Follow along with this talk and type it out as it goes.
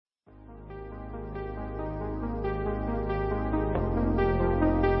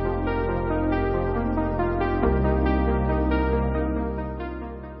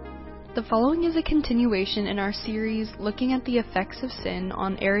following is a continuation in our series looking at the effects of sin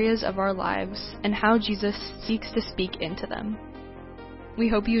on areas of our lives and how Jesus seeks to speak into them. We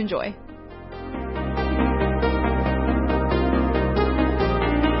hope you enjoy.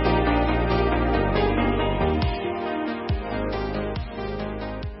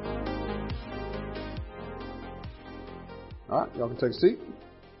 All right, y'all can take a seat.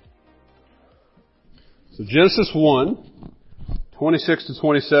 So Genesis 1, 26 to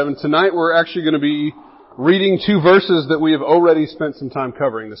 27. Tonight we're actually going to be reading two verses that we have already spent some time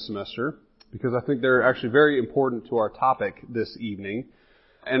covering this semester, because I think they're actually very important to our topic this evening.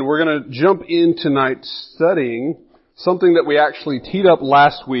 And we're going to jump in tonight studying something that we actually teed up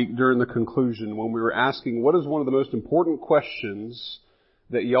last week during the conclusion when we were asking what is one of the most important questions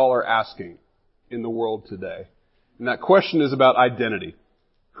that y'all are asking in the world today. And that question is about identity.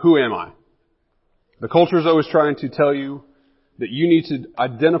 Who am I? The culture is always trying to tell you that you need to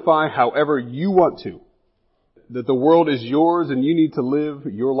identify however you want to. That the world is yours and you need to live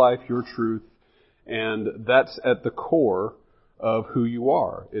your life, your truth. And that's at the core of who you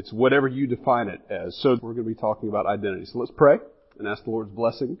are. It's whatever you define it as. So we're going to be talking about identity. So let's pray and ask the Lord's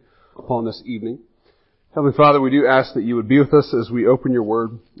blessing upon this evening. Heavenly Father, we do ask that you would be with us as we open your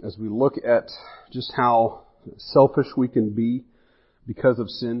word, as we look at just how selfish we can be because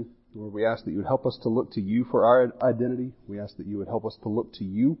of sin. Lord, we ask that you would help us to look to you for our identity. We ask that you would help us to look to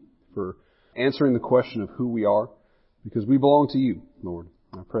you for answering the question of who we are, because we belong to you, Lord.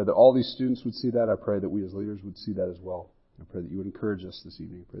 I pray that all these students would see that. I pray that we as leaders would see that as well. I pray that you would encourage us this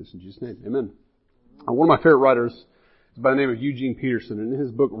evening. I pray this in Jesus' name. Amen. One of my favorite writers is by the name of Eugene Peterson. And in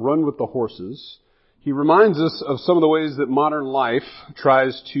his book, Run with the Horses, he reminds us of some of the ways that modern life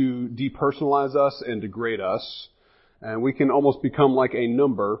tries to depersonalize us and degrade us. And we can almost become like a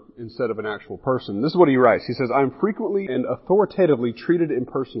number instead of an actual person. This is what he writes. He says, I'm frequently and authoritatively treated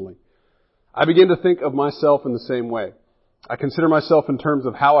impersonally. I begin to think of myself in the same way. I consider myself in terms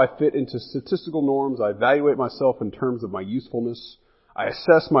of how I fit into statistical norms. I evaluate myself in terms of my usefulness. I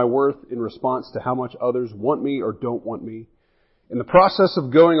assess my worth in response to how much others want me or don't want me. In the process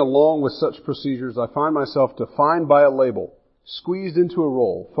of going along with such procedures, I find myself defined by a label, squeezed into a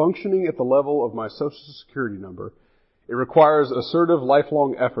role, functioning at the level of my social security number. It requires assertive,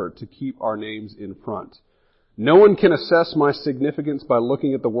 lifelong effort to keep our names in front. No one can assess my significance by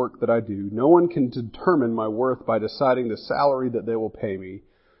looking at the work that I do. No one can determine my worth by deciding the salary that they will pay me.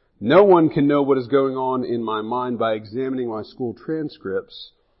 No one can know what is going on in my mind by examining my school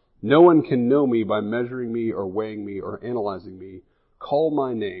transcripts. No one can know me by measuring me or weighing me or analyzing me. Call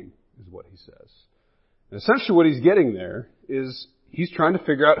my name, is what he says. And essentially what he's getting there is he's trying to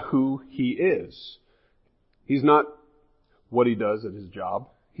figure out who he is. He's not what he does at his job.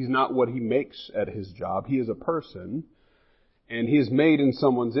 He's not what he makes at his job. He is a person, and he is made in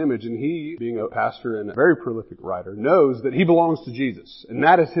someone's image, and he, being a pastor and a very prolific writer, knows that he belongs to Jesus, and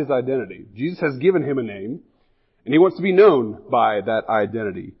that is his identity. Jesus has given him a name, and he wants to be known by that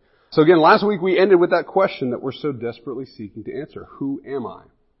identity. So again, last week we ended with that question that we're so desperately seeking to answer. Who am I?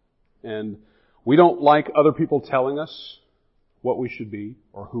 And we don't like other people telling us what we should be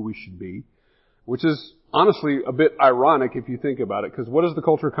or who we should be, which is honestly a bit ironic if you think about it, because what is the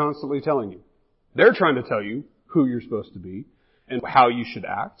culture constantly telling you? They're trying to tell you who you're supposed to be and how you should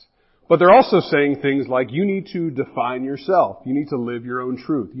act. But they're also saying things like you need to define yourself. You need to live your own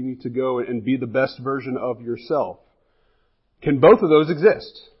truth. You need to go and be the best version of yourself. Can both of those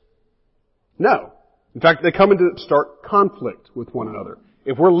exist? No. In fact, they come into stark conflict with one another.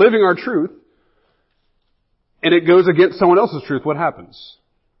 If we're living our truth and it goes against someone else's truth, what happens?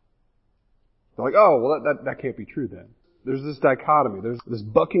 They're like, oh, well, that can't be true then. There's this dichotomy. There's this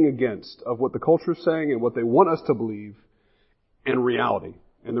bucking against of what the culture is saying and what they want us to believe and reality.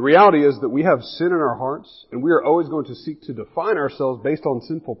 And the reality is that we have sin in our hearts, and we are always going to seek to define ourselves based on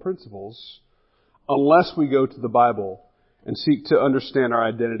sinful principles unless we go to the Bible and seek to understand our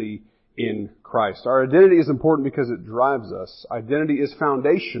identity in Christ. Our identity is important because it drives us. Identity is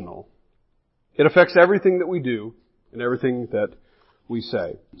foundational. It affects everything that we do and everything that we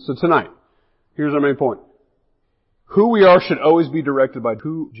say. So tonight, here's our main point. Who we are should always be directed by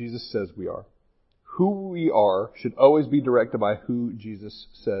who Jesus says we are. Who we are should always be directed by who Jesus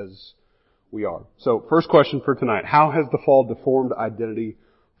says we are. So, first question for tonight. How has the fall deformed identity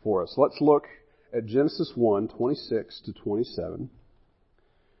for us? Let's look at Genesis 1, 26 to 27.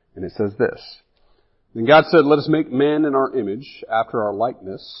 And it says this. Then God said, let us make man in our image, after our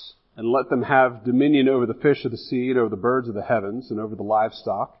likeness, and let them have dominion over the fish of the sea, and over the birds of the heavens, and over the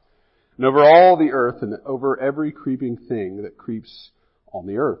livestock, and over all the earth, and over every creeping thing that creeps on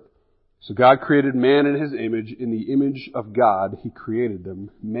the earth. So God created man in his image. In the image of God, he created them.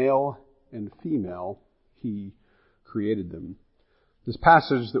 Male and female He created them. This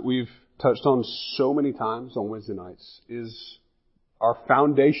passage that we've touched on so many times on Wednesday nights is our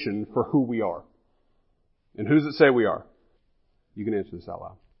foundation for who we are. And who does it say we are? You can answer this out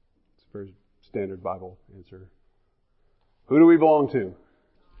loud. It's a very standard Bible answer. Who do we belong to?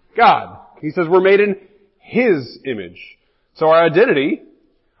 God. He says we're made in His image. So our identity,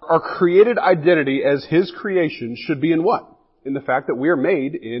 our created identity as His creation should be in what? In the fact that we are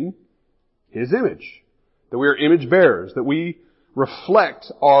made in His image. That we are image bearers. That we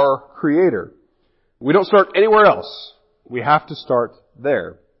reflect our Creator. We don't start anywhere else. We have to start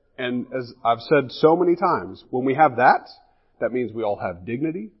there. And as I've said so many times, when we have that, that means we all have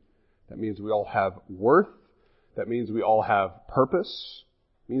dignity. That means we all have worth. That means we all have purpose.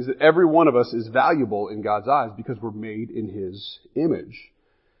 It means that every one of us is valuable in God's eyes because we're made in His image.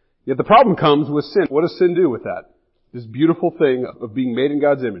 Yet the problem comes with sin. What does sin do with that? This beautiful thing of being made in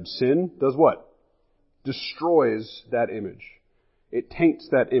God's image. Sin does what? Destroys that image. It taints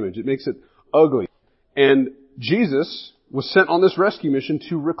that image. It makes it ugly. And Jesus was sent on this rescue mission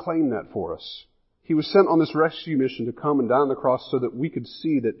to reclaim that for us. He was sent on this rescue mission to come and die on the cross so that we could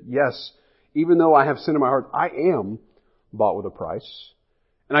see that, yes, even though I have sin in my heart, I am bought with a price.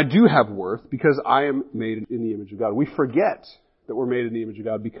 And I do have worth because I am made in the image of God. We forget that we're made in the image of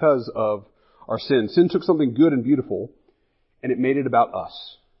God because of our sin. Sin took something good and beautiful and it made it about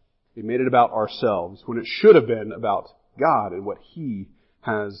us. It made it about ourselves when it should have been about God and what He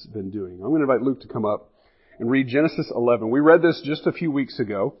has been doing. I'm going to invite Luke to come up and read Genesis 11. We read this just a few weeks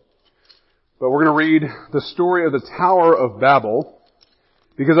ago, but we're going to read the story of the Tower of Babel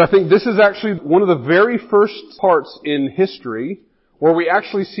because I think this is actually one of the very first parts in history where we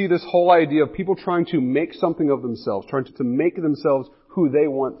actually see this whole idea of people trying to make something of themselves, trying to make themselves who they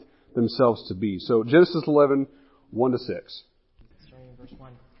want themselves to be. So Genesis 11, 1-6. Starting in verse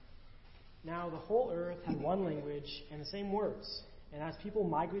 1. Now the whole earth had one language and the same words. And as people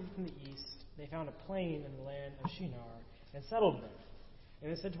migrated from the east, they found a plain in the land of Shinar and settled there.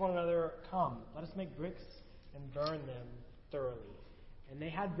 And they said to one another, "Come, let us make bricks and burn them thoroughly." And they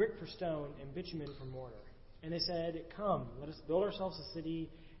had brick for stone and bitumen for mortar. And they said, "Come, let us build ourselves a city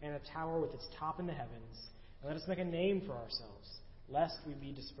and a tower with its top in the heavens, and let us make a name for ourselves, lest we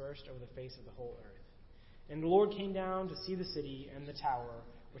be dispersed over the face of the whole earth." And the Lord came down to see the city and the tower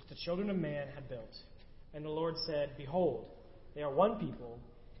which the children of man had built. And the Lord said, "Behold, they are one people,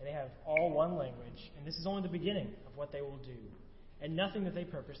 and they have all one language, and this is only the beginning of what they will do. And nothing that they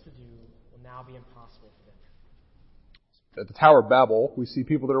purpose to do will now be impossible for them." At the Tower of Babel, we see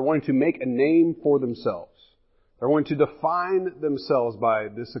people that are wanting to make a name for themselves. They're wanting to define themselves by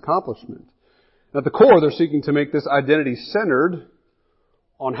this accomplishment. At the core, they're seeking to make this identity centered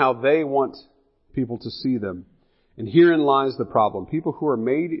on how they want people to see them. And herein lies the problem. People who are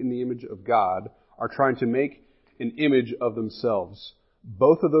made in the image of God are trying to make an image of themselves.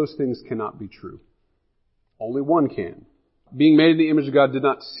 Both of those things cannot be true. Only one can. Being made in the image of God did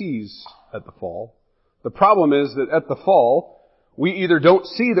not cease at the fall. The problem is that at the fall, we either don't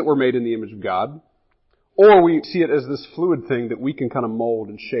see that we're made in the image of God, or we see it as this fluid thing that we can kind of mold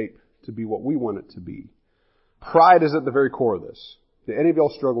and shape to be what we want it to be. Pride is at the very core of this. Do any of y'all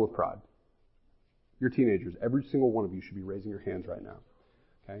struggle with pride? You're teenagers. Every single one of you should be raising your hands right now.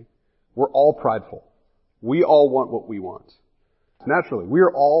 Okay? We're all prideful. We all want what we want. Naturally, we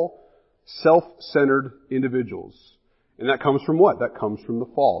are all self-centered individuals. And that comes from what? That comes from the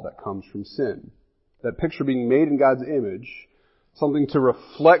fall. That comes from sin. That picture being made in God's image, something to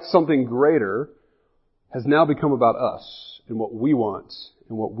reflect something greater, has now become about us and what we want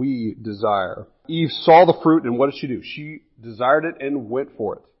and what we desire. Eve saw the fruit, and what did she do? She desired it and went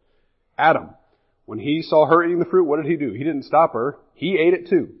for it. Adam, when he saw her eating the fruit, what did he do? He didn't stop her. He ate it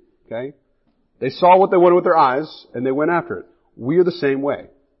too. Okay? They saw what they wanted with their eyes, and they went after it. We are the same way.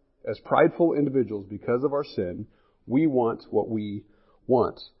 As prideful individuals, because of our sin, we want what we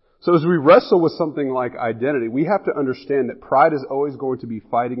want. So as we wrestle with something like identity, we have to understand that pride is always going to be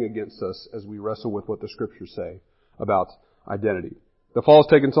fighting against us as we wrestle with what the Scriptures say about identity. The fall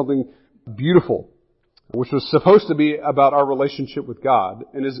has taken something beautiful, which was supposed to be about our relationship with God,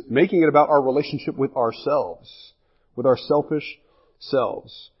 and is making it about our relationship with ourselves, with our selfish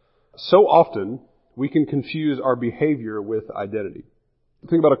selves. So often, we can confuse our behavior with identity.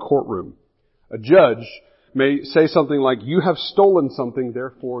 Think about a courtroom. A judge may say something like, "You have stolen something,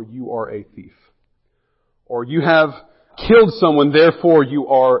 therefore you are a thief." Or, "You have killed someone, therefore you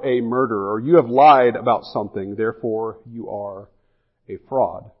are a murderer." Or, "You have lied about something, therefore you are a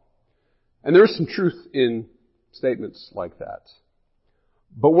fraud." And there is some truth in statements like that.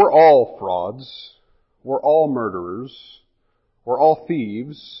 But we're all frauds. We're all murderers. We're all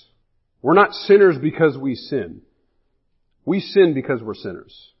thieves. We're not sinners because we sin. We sin because we're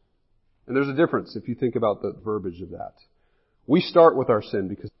sinners. And there's a difference if you think about the verbiage of that. We start with our sin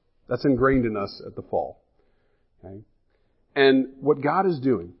because that's ingrained in us at the fall. Okay? And what God is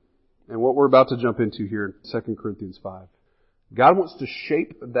doing, and what we're about to jump into here in 2 Corinthians 5, God wants to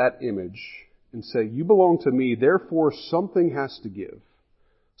shape that image and say, you belong to me, therefore something has to give.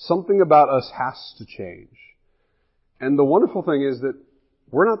 Something about us has to change. And the wonderful thing is that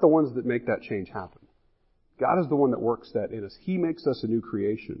we're not the ones that make that change happen. God is the one that works that in us. He makes us a new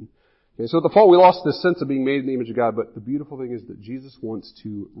creation. Okay, so at the fall, we lost this sense of being made in the image of God, but the beautiful thing is that Jesus wants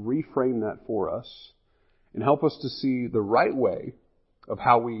to reframe that for us and help us to see the right way of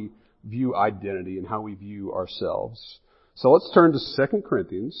how we view identity and how we view ourselves. So let's turn to 2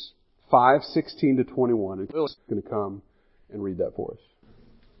 Corinthians 5:16 to 21, and Phil's going to come and read that for us.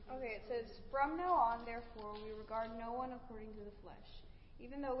 Okay, it says, "From now on, therefore, we regard no one according to the flesh.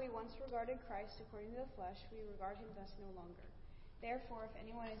 Even though we once regarded Christ according to the flesh, we regard him thus no longer. Therefore, if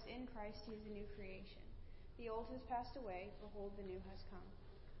anyone is in Christ, he is a new creation. The old has passed away, behold, the new has come.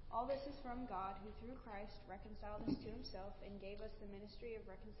 All this is from God, who through Christ reconciled us to himself and gave us the ministry of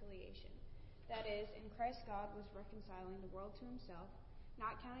reconciliation. That is, in Christ God was reconciling the world to himself,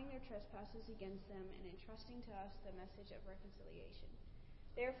 not counting their trespasses against them, and entrusting to us the message of reconciliation.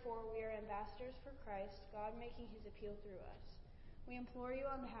 Therefore, we are ambassadors for Christ, God making his appeal through us. We implore you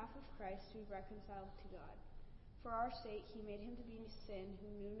on behalf of Christ to be reconciled to God. For our sake he made him to be sin who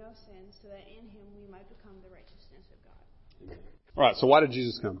knew no sin, so that in him we might become the righteousness of God." Amen. All right, so why did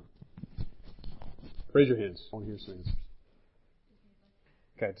Jesus come? Raise your hands. I want to hear some answers.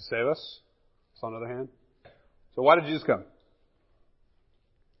 Okay, to save us. Saw another hand. So why did Jesus come? Okay.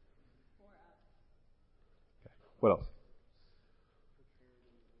 What else?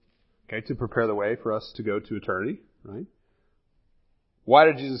 Okay, to prepare the way for us to go to eternity, right? Why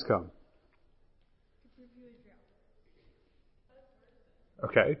did Jesus come?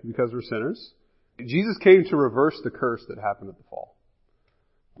 Okay, because we're sinners. Jesus came to reverse the curse that happened at the fall.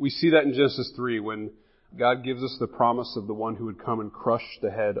 We see that in Genesis 3 when God gives us the promise of the one who would come and crush the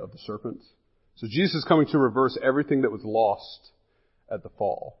head of the serpent. So Jesus is coming to reverse everything that was lost at the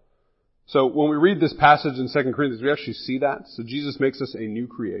fall. So when we read this passage in 2 Corinthians, we actually see that. So Jesus makes us a new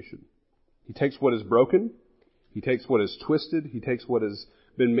creation. He takes what is broken, he takes what is twisted, he takes what has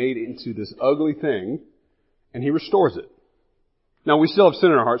been made into this ugly thing, and he restores it. Now, we still have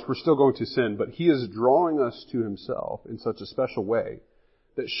sin in our hearts. We're still going to sin, but he is drawing us to himself in such a special way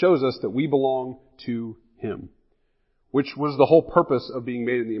that shows us that we belong to him, which was the whole purpose of being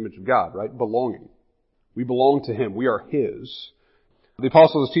made in the image of God, right? Belonging. We belong to him. We are his. The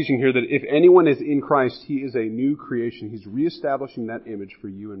apostle is teaching here that if anyone is in Christ, he is a new creation. He's reestablishing that image for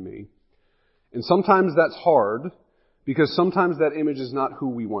you and me. And sometimes that's hard because sometimes that image is not who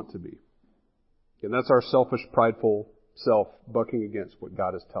we want to be. And that's our selfish, prideful self bucking against what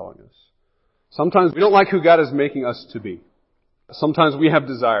God is telling us. Sometimes we don't like who God is making us to be. Sometimes we have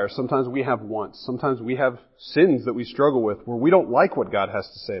desires. Sometimes we have wants. Sometimes we have sins that we struggle with where we don't like what God has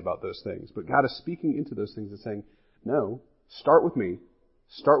to say about those things. But God is speaking into those things and saying, no, start with me.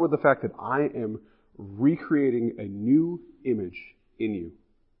 Start with the fact that I am recreating a new image in you.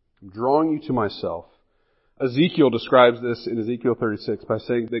 I'm drawing you to myself. Ezekiel describes this in Ezekiel 36 by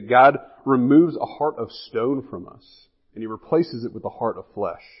saying that God removes a heart of stone from us and he replaces it with a heart of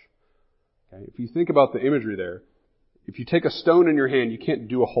flesh. Okay? If you think about the imagery there, if you take a stone in your hand, you can't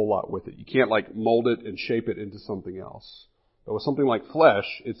do a whole lot with it. You can't mold it and shape it into something else. But with something like flesh,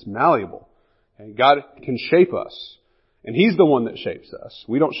 it's malleable. Okay? God can shape us. And he's the one that shapes us.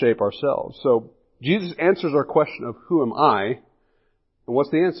 We don't shape ourselves. So Jesus answers our question of who am I? And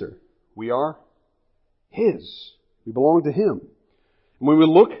what's the answer? We are his. We belong to him. And when we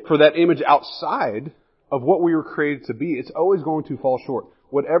look for that image outside of what we were created to be, it's always going to fall short.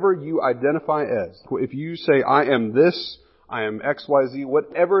 Whatever you identify as, if you say, I am this, I am XYZ,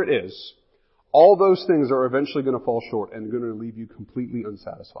 whatever it is, all those things are eventually going to fall short and going to leave you completely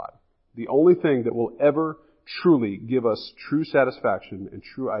unsatisfied. The only thing that will ever truly give us true satisfaction and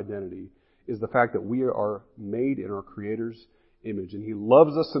true identity is the fact that we are made in our Creator's image. And he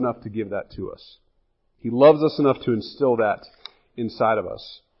loves us enough to give that to us. He loves us enough to instill that inside of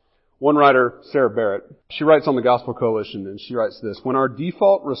us. One writer, Sarah Barrett, she writes on the Gospel Coalition, and she writes this: when our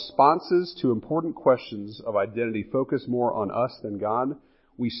default responses to important questions of identity focus more on us than God,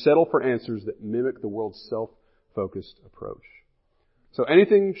 we settle for answers that mimic the world's self-focused approach. So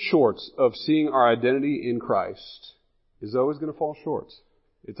anything short of seeing our identity in Christ is always going to fall short.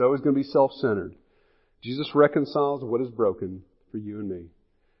 It's always going to be self-centered. Jesus reconciles what is broken for you and me. And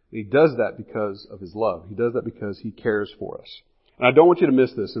he does that because of his love. He does that because he cares for us. And I don't want you to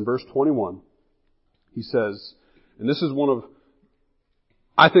miss this. In verse 21, he says, and this is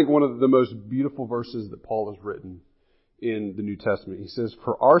I think one of the most beautiful verses that Paul has written in the New Testament. He says,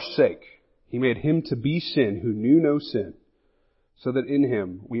 "For our sake, he made him to be sin who knew no sin, so that in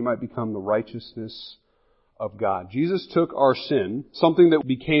him we might become the righteousness of God." Jesus took our sin, something that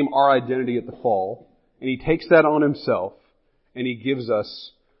became our identity at the fall, and he takes that on himself, and he gives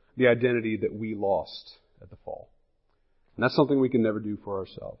us the identity that we lost at the fall. And that's something we can never do for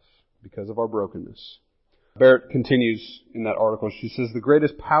ourselves because of our brokenness. Barrett continues in that article. She says, "The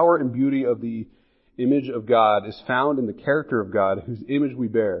greatest power and beauty of the image of God is found in the character of God, whose image we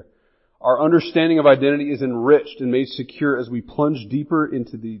bear. Our understanding of identity is enriched and made secure as we plunge deeper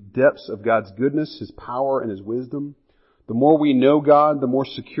into the depths of God's goodness, His power, and His wisdom. The more we know God, the more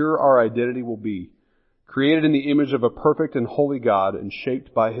secure our identity will be. Created in the image of a perfect and holy God and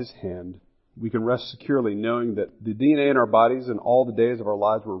shaped by His hand, we can rest securely knowing that the DNA in our bodies and all the days of our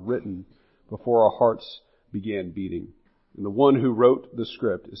lives were written before our hearts began beating. And the one who wrote the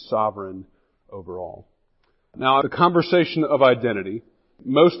script is sovereign over all." Now, the conversation of identity,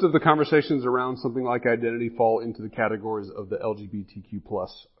 most of the conversations around something like identity fall into the categories of the LGBTQ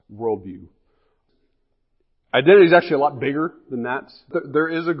plus worldview. Identity is actually a lot bigger than that. There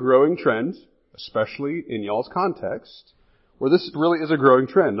is a growing trend, especially in y'all's context, where this really is a growing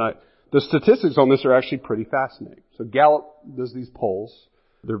trend. The statistics on this are actually pretty fascinating. So Gallup does these polls.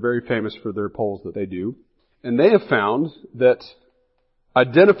 They're very famous for their polls that they do. And they have found that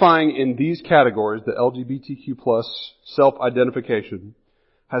identifying in these categories, the LGBTQ plus self-identification,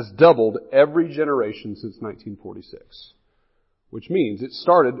 has doubled every generation since 1946. Which means it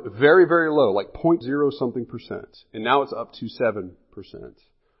started very, very low, like 0.0 something percent. And now it's up to 7%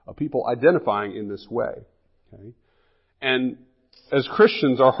 of people identifying in this way. Okay? And as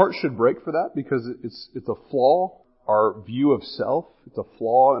Christians, our hearts should break for that because it's a flaw. Our view of self. It's a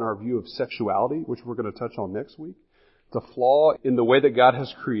flaw in our view of sexuality, which we're going to touch on next week. It's a flaw in the way that God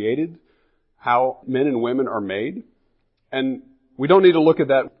has created how men and women are made. And we don't need to look at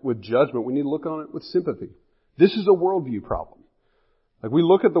that with judgment. We need to look on it with sympathy. This is a worldview problem. Like we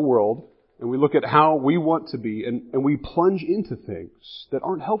look at the world and we look at how we want to be and we plunge into things that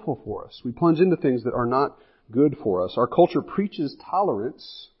aren't helpful for us. We plunge into things that are not good for us. Our culture preaches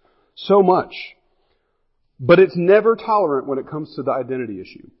tolerance so much. But it's never tolerant when it comes to the identity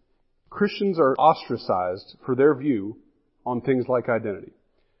issue. Christians are ostracized for their view on things like identity.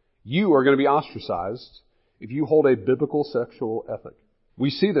 You are going to be ostracized if you hold a biblical sexual ethic. We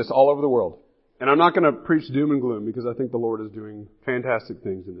see this all over the world. And I'm not going to preach doom and gloom because I think the Lord is doing fantastic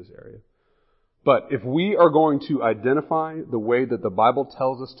things in this area. But if we are going to identify the way that the Bible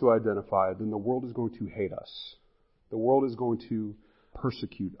tells us to identify, then the world is going to hate us. The world is going to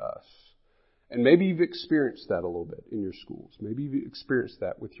persecute us. And maybe you've experienced that a little bit in your schools. Maybe you've experienced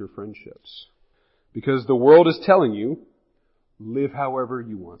that with your friendships. Because the world is telling you, live however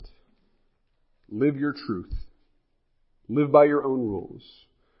you want. Live your truth. Live by your own rules.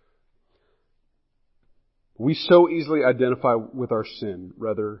 We so easily identify with our sin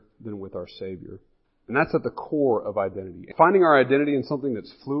rather than with our Savior. And that's at the core of identity. Finding our identity in something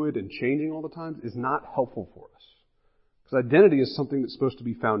that's fluid and changing all the time is not helpful for us. Because identity is something that's supposed to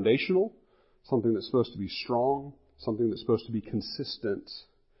be foundational, something that's supposed to be strong, something that's supposed to be consistent.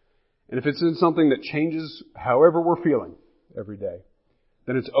 And if it's in something that changes however we're feeling every day,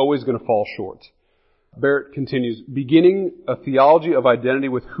 then it's always going to fall short. Barrett continues, "Beginning a theology of identity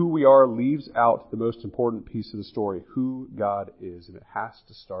with who we are leaves out the most important piece of the story, who God is. And it has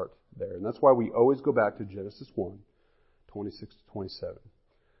to start there." And that's why we always go back to Genesis 1, 26 to 27.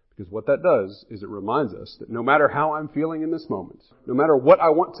 Because what that does is it reminds us that no matter how I'm feeling in this moment, no matter what I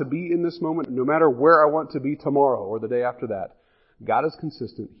want to be in this moment, no matter where I want to be tomorrow or the day after that, God is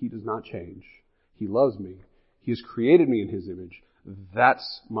consistent. He does not change. He loves me. He has created me in His image.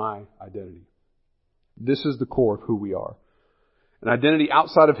 That's my identity. This is the core of who we are. An identity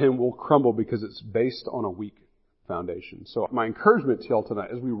outside of Him will crumble because it's based on a weak foundation. So my encouragement to y'all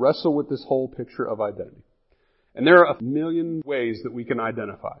tonight as we wrestle with this whole picture of identity. And there are a million ways that we can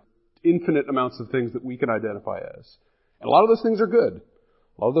identify. Infinite amounts of things that we can identify as. And a lot of those things are good.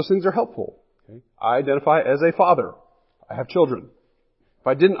 A lot of those things are helpful. Okay? I identify as a father. I have children. If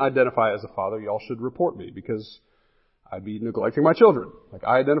I didn't identify as a father, y'all should report me because I'd be neglecting my children. Like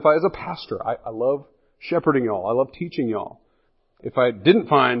I identify as a pastor. I love shepherding y'all. I love teaching y'all. If I didn't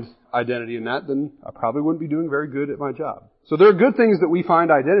find identity in that, then I probably wouldn't be doing very good at my job. So there are good things that we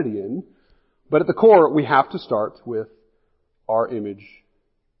find identity in. But at the core, we have to start with our image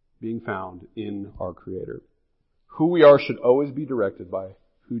being found in our Creator. Who we are should always be directed by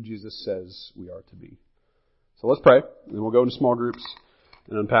who Jesus says we are to be. So let's pray, and we'll go into small groups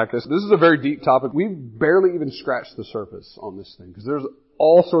and unpack this. This is a very deep topic. We've barely even scratched the surface on this thing, because there's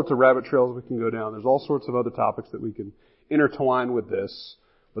all sorts of rabbit trails we can go down. There's all sorts of other topics that we can intertwine with this.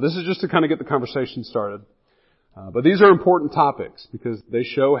 But this is just to kind of get the conversation started. But these are important topics because they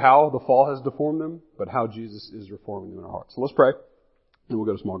show how the fall has deformed them, but how Jesus is reforming them in our hearts. So let's pray, and we'll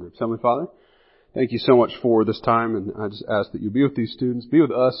go to small groups. Heavenly Father, thank you so much for this time, and I just ask that you be with these students, be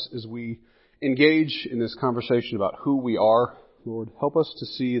with us as we engage in this conversation about who we are. Lord, help us to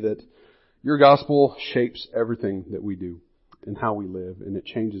see that your gospel shapes everything that we do and how we live, and it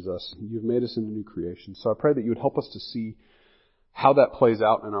changes us. You've made us into new creation. So I pray that you would help us to see how that plays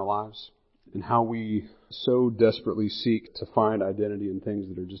out in our lives and how we so desperately seek to find identity in things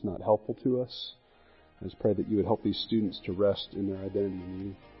that are just not helpful to us. I just pray that you would help these students to rest in their identity in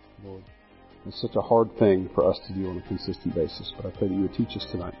you, Lord. It's such a hard thing for us to do on a consistent basis, but I pray that you would teach us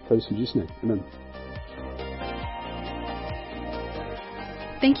tonight. I pray this in Jesus' name. Amen.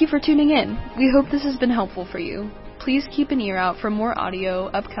 Thank you for tuning in. We hope this has been helpful for you. Please keep an ear out for more audio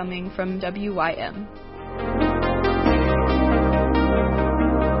upcoming from WYM.